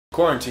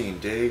Quarantine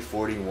day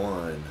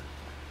 41.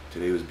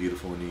 Today was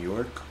beautiful in New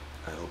York.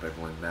 I hope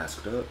everyone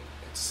masked up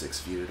and 6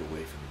 feet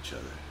away from each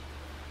other.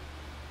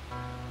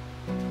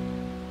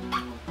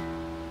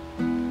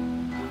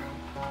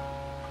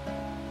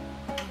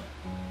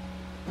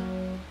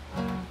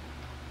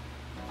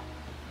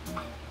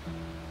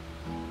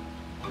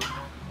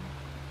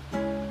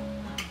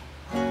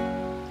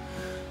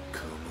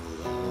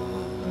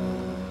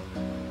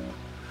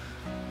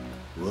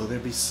 Will there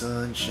be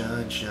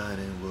sunshine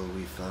shining? Will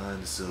we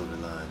find the silver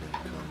lining?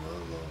 Come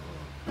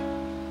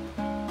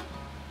along,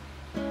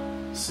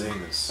 sing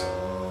a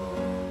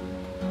song.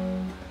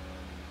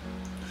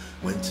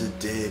 When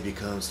today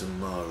becomes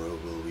tomorrow,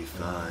 will we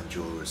find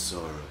joy or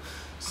sorrow?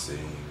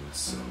 Sing a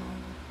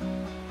song.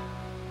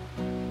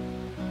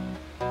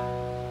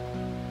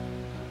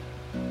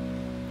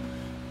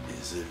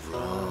 Is it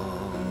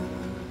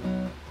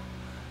wrong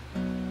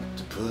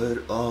to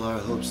put all our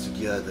hopes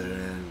together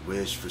and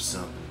wish for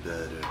something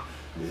better?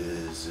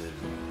 Is it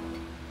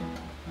wrong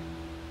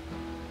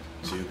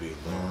to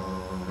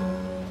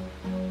belong?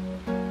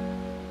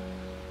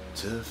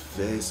 To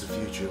face the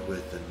future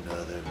with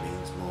another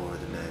means more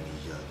than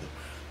any other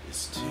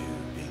is to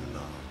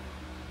belong.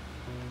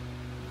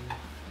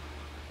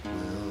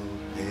 We'll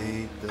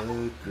paint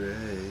the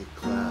gray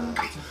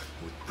clouds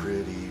with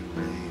pretty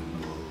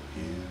rainbow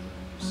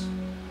hues.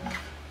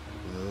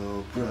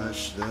 We'll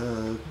brush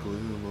the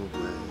gloom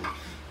away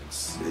and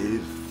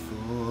save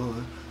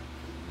for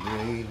a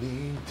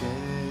rainy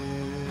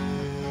day.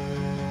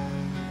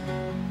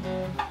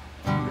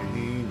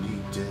 Rainy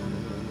day,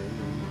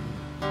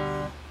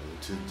 oh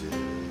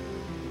today.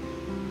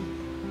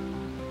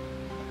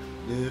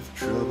 If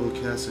trouble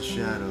casts a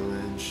shadow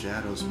and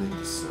shadows make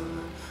the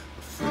sun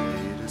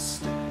afraid to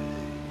stay,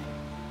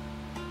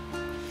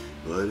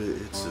 but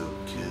it's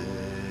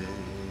okay,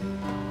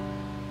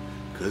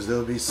 'cause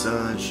there'll be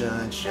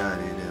sunshine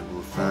shining and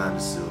we'll find a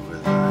silver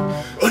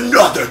line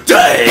another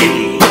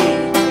day.